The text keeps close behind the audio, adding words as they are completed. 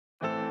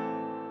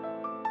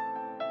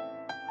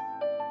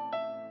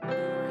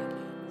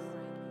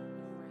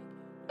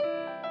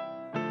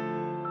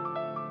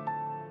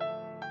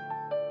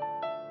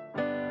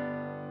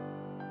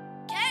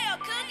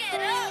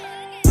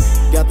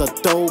the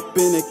dope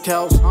in the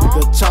couch,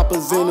 the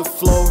choppers in the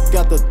flow.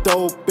 Got the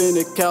dope in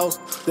the couch,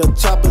 the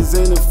choppers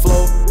in the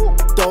flow.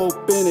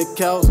 Dope in the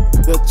couch,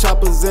 the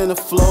choppers in the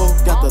flow.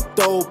 Got the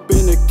dope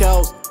in the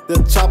couch, the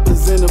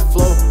choppers in the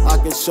flow.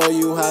 I can show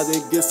you how to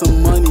get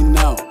some money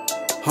now,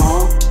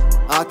 huh?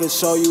 I can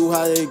show you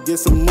how to get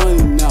some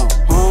money now,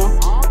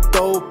 huh?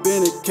 Dope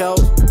in the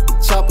couch,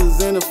 the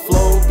choppers in the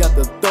flow. Got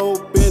the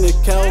dope in the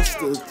couch,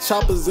 the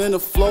choppers in the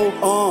flow.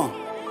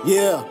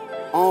 Yeah,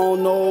 I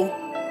don't know,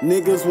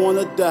 niggas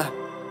wanna die.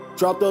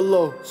 Drop the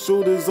low,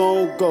 shooters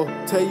on go.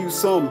 Tell you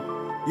something,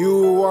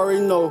 you already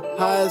know.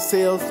 High as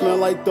hell, smell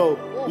like dope.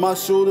 My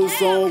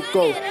shooters on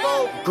go.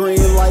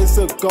 Green lights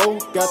a go.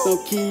 Got them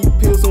key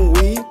pills and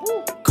weed,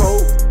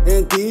 coke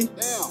and D.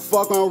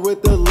 Fuckin'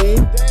 with the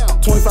lean.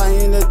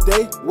 25 in a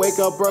day. Wake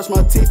up, brush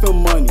my teeth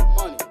and money.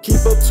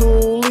 Keep a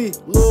toolie.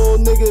 Little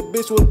nigga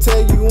bitch will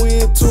tell you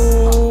in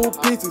 2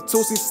 pieces.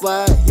 2C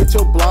slide, hit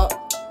your block.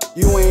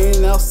 You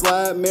ain't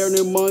outside,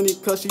 married money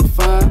cause she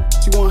fine.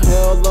 She want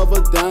hell of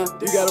a dime.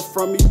 You got it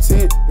from me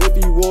 10 if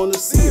you wanna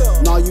see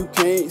it. Nah, you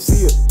can't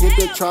see it. Hit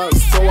the chart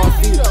so I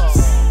feel it.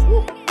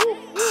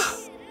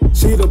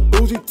 She the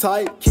bougie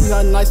type, keep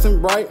her nice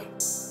and bright,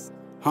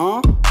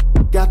 huh?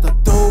 Got the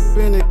dope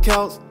in the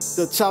couch,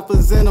 the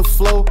choppers in the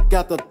flow.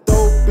 Got the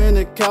dope in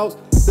the couch,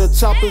 the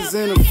choppers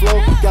in the flow.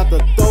 Got the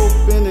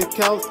dope in the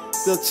couch,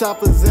 the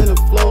choppers in the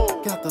flow.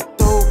 Got the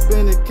dope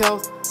in the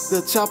couch,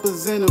 the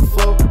choppers in the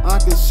flow. I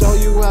can show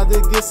you how to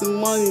get some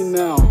money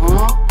now,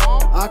 huh?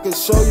 I can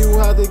show you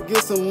how to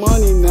get some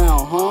money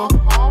now, huh?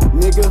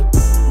 Nigga,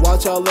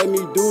 watch out, let me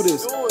do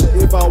this.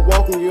 If I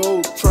walk in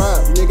your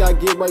trap, nigga, I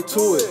get right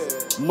to it.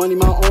 Money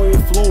my own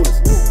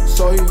influence.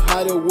 Show you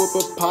how to whip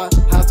a pot,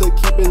 how to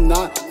keep it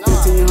knot.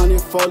 1500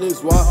 for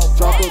this walk,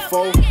 drop a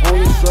 4 on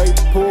the straight,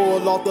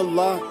 pull off the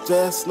lot.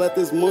 Just let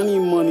this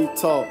money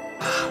talk.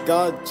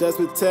 God just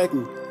protect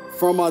me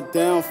from my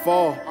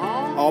downfall.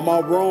 All my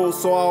wrongs,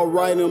 so I'll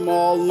write them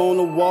all on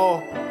the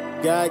wall.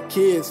 Got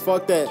kids,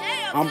 fuck that.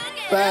 I'm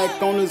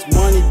back on this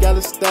money, got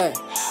a stack.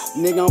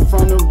 Nigga, I'm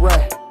from the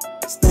rack.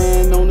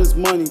 Stand on this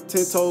money,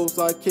 10 toes,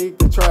 I kick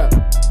the trap.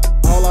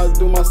 All I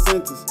do my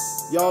sentence.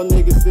 Y'all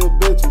niggas still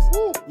bitches.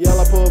 Yeah,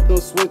 I pull up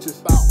those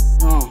switches.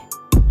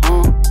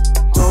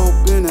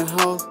 Dope in the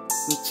house,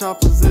 the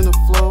choppers in the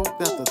flow.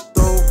 Got the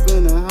dope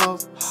in the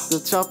house, the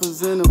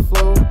choppers in the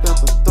flow. Got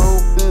the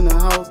dope in the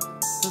house,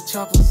 the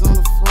choppers on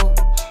the floor.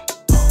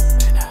 Dope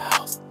in the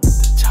house, the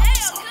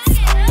choppers on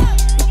the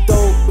floor.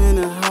 Dope in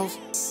the house,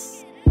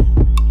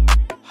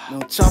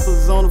 them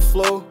choppers on the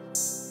floor.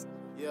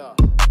 Yeah,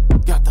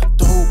 got the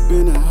dope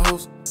in the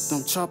house,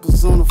 them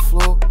choppers on the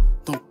floor.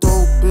 Them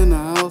dope in the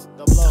house,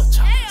 them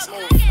choppers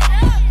on the floor.